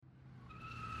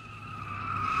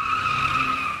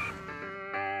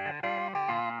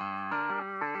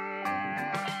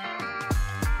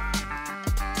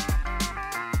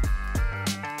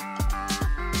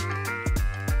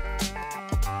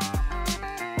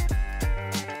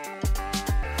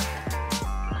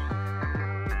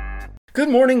Good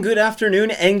morning, good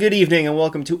afternoon, and good evening, and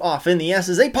welcome to Off in the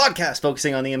S's, a podcast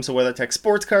focusing on the IMSA WeatherTech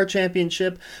Sports Car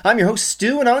Championship. I'm your host,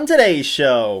 Stu, and on today's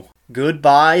show,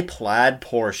 goodbye Plaid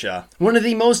Porsche. One of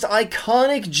the most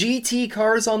iconic GT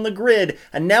cars on the grid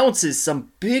announces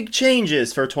some big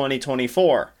changes for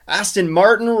 2024. Aston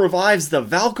Martin revives the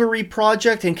Valkyrie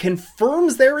project and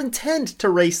confirms their intent to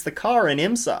race the car in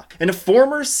IMSA. And a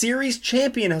former series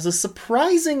champion has a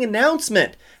surprising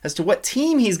announcement as to what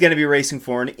team he's going to be racing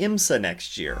for in IMSA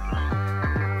next year.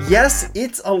 Yes,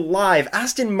 it's alive.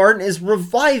 Aston Martin is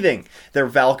reviving their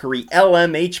Valkyrie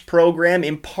LMH program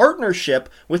in partnership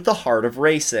with the Heart of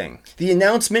Racing. The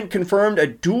announcement confirmed a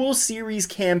dual series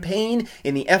campaign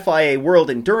in the FIA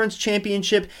World Endurance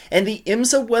Championship and the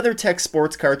IMSA WeatherTech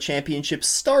Sports Car Championship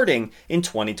starting in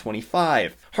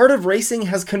 2025. Heart of Racing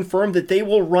has confirmed that they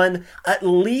will run at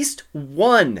least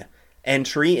one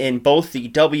entry in both the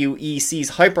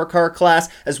WEC's Hypercar class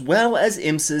as well as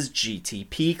IMSA's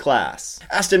GTP class.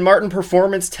 Aston Martin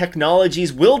Performance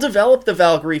Technologies will develop the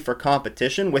Valkyrie for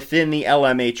competition within the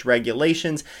LMH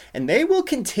regulations, and they will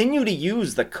continue to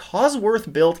use the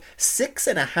Cosworth-built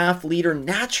 6.5-liter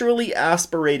naturally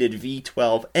aspirated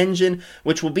V12 engine,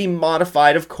 which will be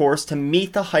modified, of course, to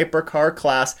meet the Hypercar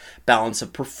class balance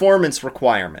of performance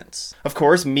requirements. Of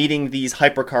course, meeting these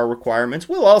Hypercar requirements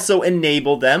will also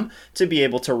enable them to be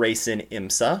able to race in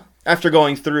IMSA, after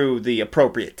going through the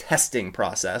appropriate testing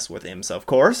process with IMSA, of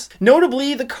course.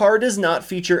 Notably, the car does not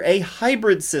feature a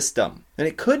hybrid system, and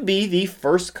it could be the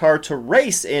first car to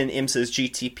race in IMSA's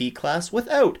GTP class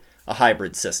without a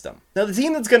hybrid system. Now, the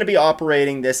team that's going to be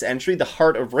operating this entry, the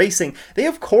Heart of Racing, they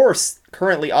of course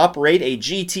currently operate a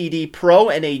GTD Pro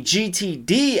and a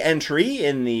GTD entry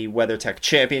in the WeatherTech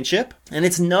Championship, and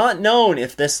it's not known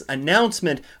if this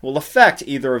announcement will affect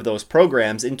either of those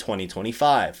programs in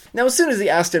 2025. Now, as soon as the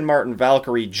Aston Martin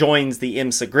Valkyrie joins the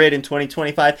IMSA grid in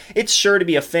 2025, it's sure to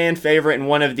be a fan favorite and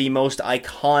one of the most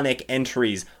iconic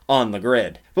entries on the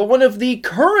grid. But one of the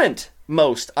current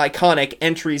most iconic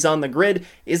entries on the grid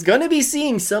is going to be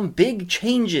seeing some big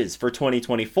changes for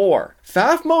 2024.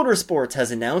 Pfaff Motorsports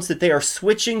has announced that they are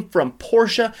switching from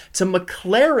Porsche to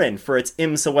McLaren for its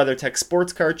IMSA WeatherTech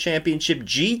Sports Car Championship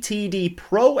GTD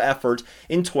Pro effort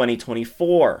in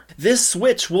 2024. This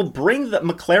switch will bring the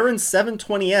McLaren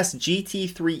 720S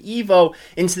GT3 Evo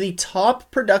into the top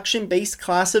production-based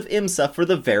class of IMSA for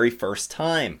the very first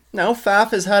time. Now,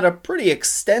 Pfaff has had a pretty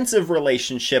extensive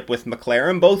relationship with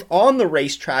McLaren, both on the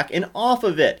racetrack and off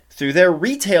of it, through their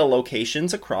retail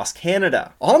locations across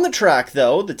Canada. On the track,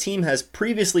 though, the team has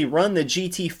previously run the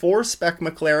GT4 spec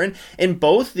McLaren in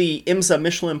both the IMSA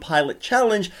Michelin Pilot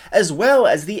Challenge as well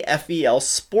as the FEL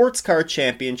Sports Car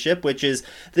Championship, which is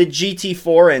the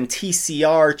GT4 and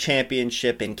TCR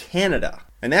Championship in Canada,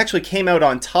 and they actually came out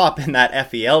on top in that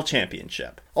FEL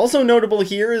Championship. Also notable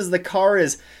here is the car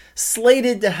is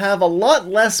slated to have a lot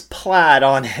less plaid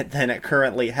on it than it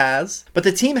currently has, but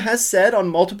the team has said on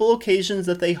multiple occasions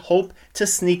that they hope to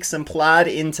sneak some plaid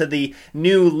into the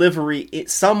new livery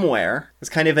somewhere as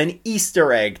kind of an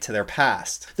Easter egg to their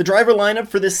past. The driver lineup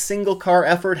for this single car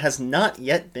effort has not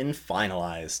yet been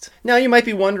finalized. Now, you might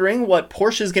be wondering what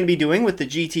Porsche is going to be doing with the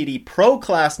GTD Pro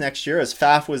class next year, as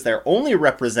Pfaff was their only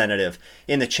representative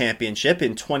in the championship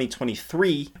in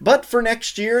 2023. But for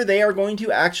next year, they are going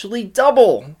to actually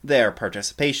double their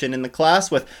participation in the class,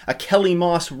 with a Kelly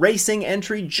Moss Racing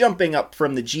entry jumping up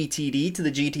from the GTD to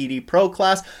the GTD Pro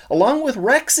class, along with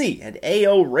Rexy and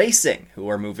AO Racing, who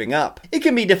are moving up. It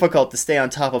can be difficult to stay on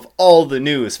top of all the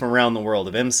news from around the world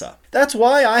of IMSA. That's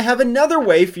why I have another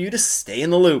way for you to stay in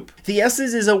the loop. The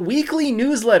S's is a weekly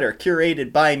newsletter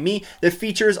curated by me that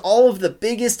features all of the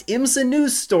biggest IMSA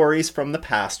news stories from the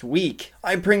past week.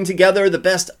 I bring together the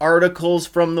best articles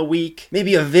from the week,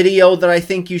 maybe a video that I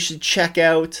think you should check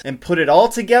out, and put it all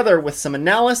together with some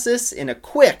analysis in a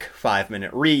quick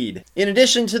 5-minute read. In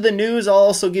addition to the news, I'll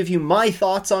also give you my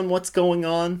thoughts on what's going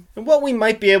on and what we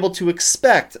might be able to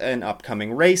expect in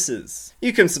upcoming races.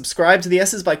 You can subscribe to the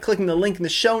S's by clicking the link in the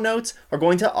show notes or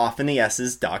going to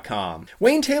offinthes's.com.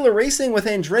 Wayne Taylor Racing with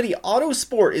Andretti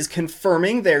Autosport is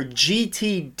confirming their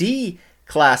GTD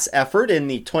class effort in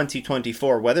the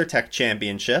 2024 WeatherTech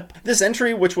Championship. This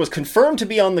entry, which was confirmed to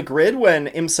be on the grid when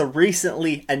IMSA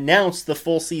recently announced the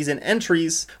full season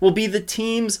entries, will be the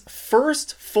team's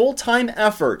first full-time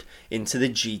effort into the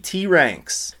GT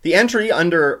ranks. The entry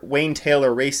under Wayne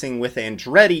Taylor Racing with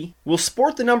Andretti will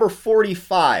sport the number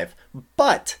 45,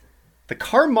 but the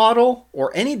car model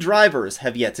or any drivers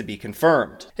have yet to be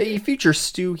confirmed. Hey, future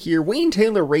Stu here. Wayne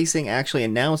Taylor Racing actually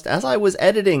announced, as I was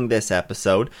editing this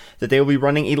episode, that they will be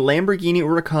running a Lamborghini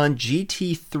Huracan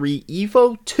GT3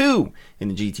 Evo 2 in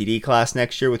the GTD class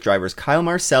next year with drivers Kyle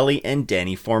Marcelli and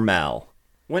Danny Formel.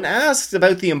 When asked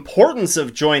about the importance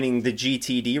of joining the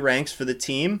GTD ranks for the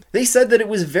team, they said that it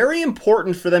was very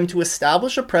important for them to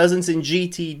establish a presence in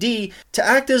GTD to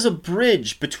act as a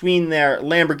bridge between their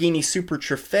Lamborghini Super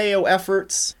Trofeo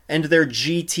efforts and their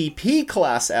GTP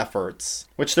class efforts,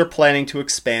 which they're planning to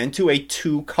expand to a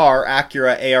 2-car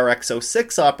Acura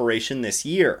ARX-06 operation this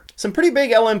year. Some pretty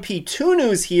big LMP2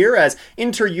 news here, as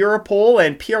Inter Europol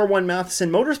and PR1 Matheson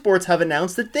Motorsports have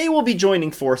announced that they will be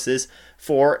joining forces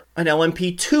for an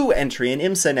LMP2 entry in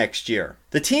IMSA next year.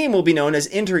 The team will be known as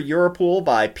Inter Europol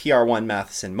by PR1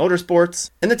 Matheson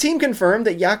Motorsports, and the team confirmed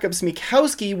that Jakub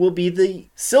Smikowski will be the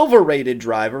silver-rated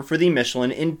driver for the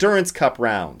Michelin Endurance Cup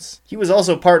rounds. He was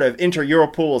also part of Inter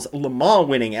Europol's Le Mans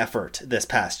winning effort this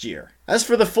past year. As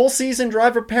for the full season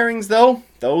driver pairings though,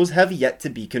 those have yet to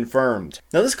be confirmed.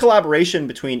 Now this collaboration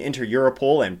between Inter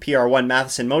Europol and PR1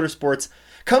 Matheson Motorsports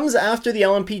comes after the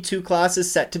LMP2 class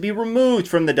is set to be removed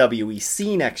from the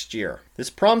WEC next year. This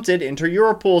prompted Inter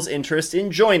Europol's interest in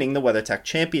joining the WeatherTech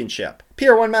Championship.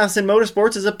 PR1 Matheson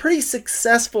Motorsports is a pretty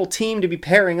successful team to be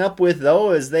pairing up with though,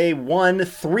 as they won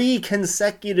 3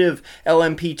 consecutive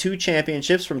LMP2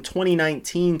 championships from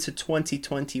 2019 to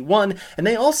 2021, and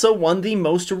they also won the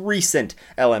most recent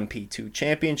LMP2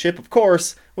 championship, of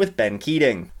course, with Ben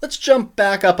Keating. Let's jump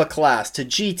back up a class to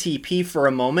GTP for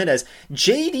a moment, as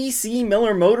JDC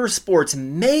Miller Motorsports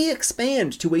may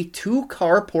expand to a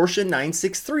 2-car Porsche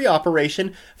 963 operation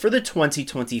for the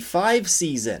 2025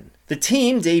 season. The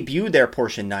team debuted their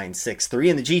Porsche 963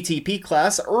 in the GTP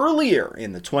class earlier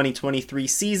in the 2023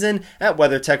 season at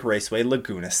WeatherTech Raceway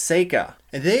Laguna Seca.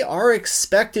 They are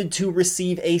expected to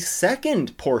receive a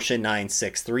second Porsche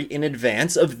 963 in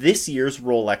advance of this year's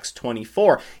Rolex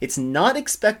 24. It's not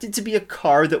expected to be a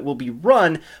car that will be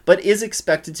run, but is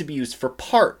expected to be used for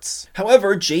parts.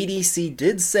 However, JDC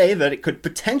did say that it could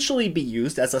potentially be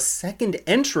used as a second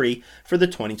entry for the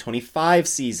 2025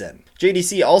 season.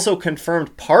 JDC also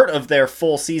confirmed part of their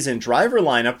full season driver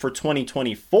lineup for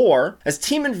 2024, as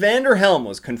Tiemann van der Helm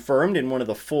was confirmed in one of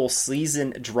the full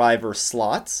season driver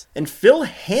slots, and Phil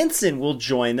Hansen will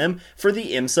join them for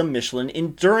the IMSA Michelin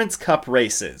Endurance Cup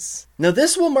races. Now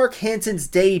this will mark Hansen's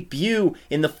debut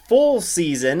in the full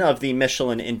season of the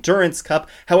Michelin Endurance Cup.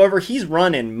 However, he's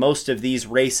run in most of these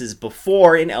races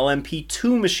before in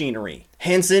LMP2 machinery.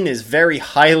 Hansen is very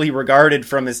highly regarded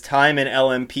from his time in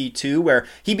LMP2, where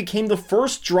he became the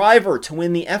first driver to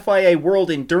win the FIA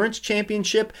World Endurance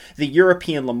Championship, the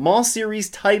European Le Mans Series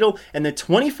title, and the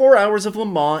 24 Hours of Le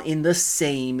Mans in the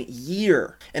same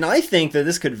year. And I think that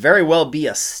this could very well be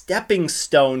a stepping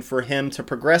stone for him to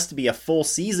progress to be a full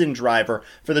season driver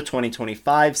for the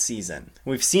 2025 season.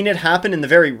 We've seen it happen in the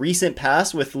very recent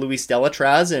past with Luis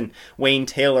Delatraz and Wayne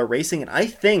Taylor Racing, and I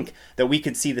think that we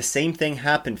could see the same thing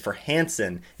happen for Hansen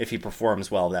if he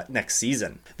performs well that next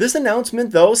season. This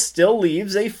announcement, though, still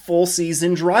leaves a full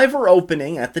season driver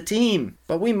opening at the team,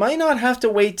 but we might not have to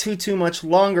wait too much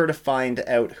longer to find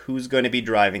out who's going to be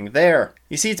driving there.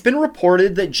 You see, it's been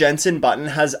reported that Jenson Button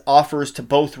has offers to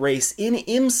both race in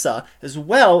IMSA as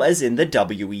well as in the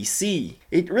WEC.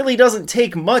 It really doesn't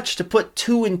take much to put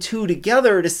 2 and 2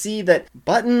 together to see that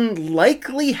Button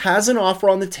likely has an offer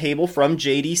on the table from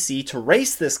JDC to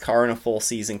race this car in a full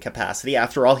season capacity.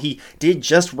 After all, he did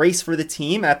just race for the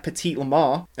team at Petit Le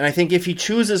Mans, and I think if he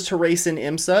chooses to race in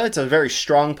IMSA, it's a very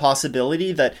strong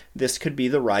possibility that this could be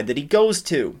the ride that he goes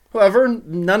to. However,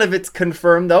 none of it's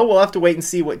confirmed though. We'll have to wait and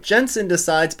see what Jenson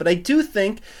decides, but I do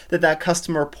think that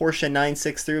customer Porsche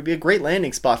 963 would be a great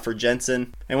landing spot for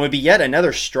Jenson, and would be yet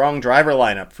another strong driver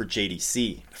lineup for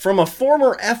JDC. From a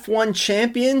former F1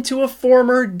 champion to a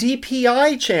former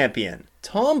DPI champion,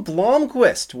 Tom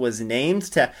Blomqvist was named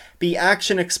to be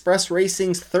Action Express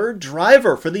Racing's third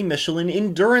driver for the Michelin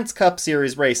Endurance Cup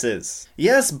Series races.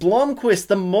 Yes, Blomqvist,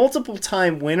 the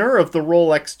multiple-time winner of the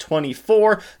Rolex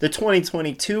 24, the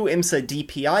 2022 IMSA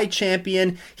DPI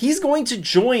champion, he's going to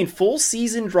join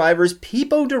full-season drivers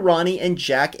Pipo Derani and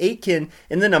Jack Aitken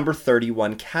in the number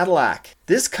 31 Cadillac.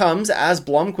 This comes as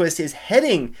Blomqvist is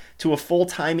heading to a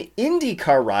full-time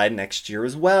IndyCar ride next year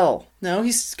as well. Now,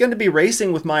 he's going to be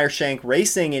racing with Meyer Shank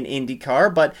Racing in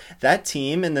IndyCar, but that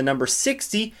team in the number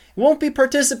 60 won't be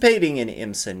participating in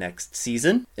IMSA next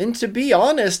season. And to be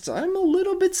honest, I'm a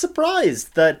little bit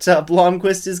surprised that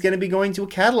Blomqvist is going to be going to a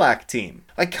Cadillac team.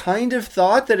 I kind of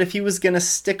thought that if he was going to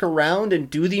stick around and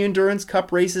do the Endurance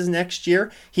Cup races next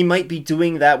year, he might be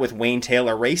doing that with Wayne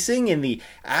Taylor Racing in the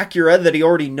Acura that he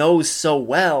already knows so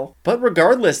well. But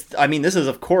regardless, I mean, this is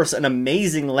of course an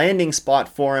amazing landing spot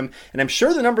for him, and I'm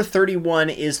sure the number 31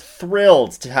 is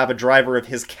thrilled to have a driver of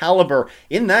his caliber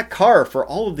in that car for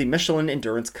all of the Michelin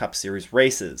Endurance Cup Series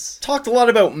races. Talked a lot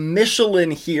about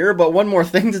Michelin here, but one more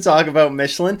thing to talk about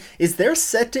Michelin is they're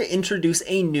set to introduce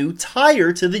a new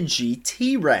tire to the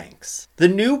GT ranks. The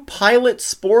new Pilot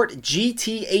Sport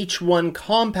GT-H1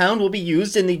 compound will be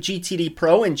used in the GTD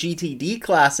Pro and GTD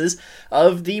classes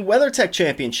of the WeatherTech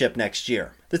Championship next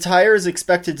year. The tire is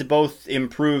expected to both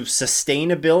improve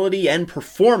sustainability and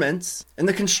performance, and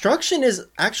the construction is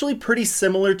actually pretty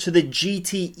similar to the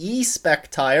GTE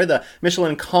spec tire, the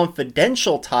Michelin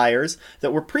Confidential tires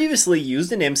that were previously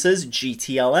used in IMSA's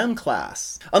GTLM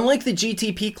class. Unlike the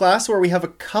GTP class, where we have a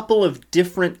couple of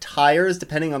different tires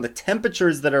depending on the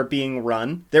temperatures that are being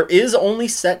run, there is only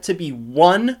set to be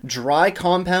one dry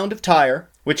compound of tire,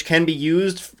 which can be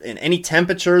used in any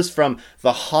temperatures from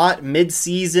the hot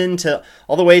mid-season to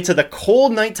all the way to the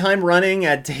cold nighttime running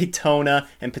at Daytona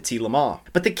and Petit Le Mans.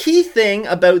 But the key thing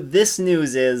about this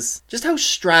news is just how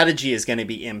strategy is going to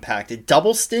be impacted.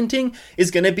 Double stinting is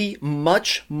going to be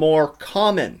much more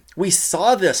common. We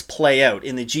saw this play out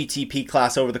in the GTP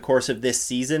class over the course of this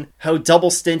season, how double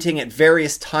stinting at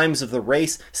various times of the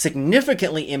race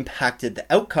significantly impacted the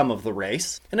outcome of the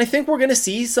race, and I think we're going to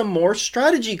see some more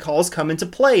strategy calls come into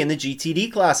play in the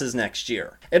GTD classes next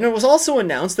year. And it was also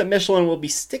announced that Michelin will be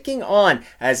sticking on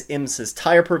as IMSA's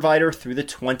tire provider through the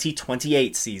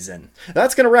 2028 season.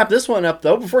 That's going to wrap this one up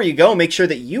though. Before you go, make sure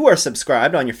that you are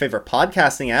subscribed on your favorite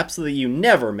podcasting app so that you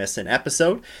never miss an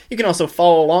episode. You can also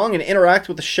follow along and interact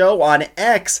with the show on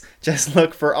X, just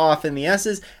look for Off in the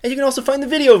S's, and you can also find the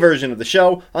video version of the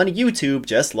show on YouTube,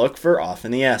 just look for Off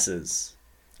in the S's.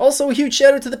 Also, a huge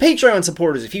shout out to the Patreon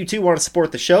supporters. If you too want to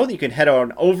support the show, you can head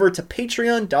on over to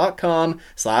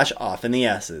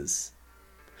patreon.com/offinthes's.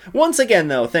 Once again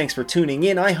though, thanks for tuning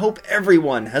in. I hope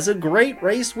everyone has a great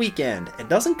race weekend and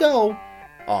doesn't go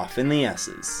off in the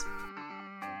S's.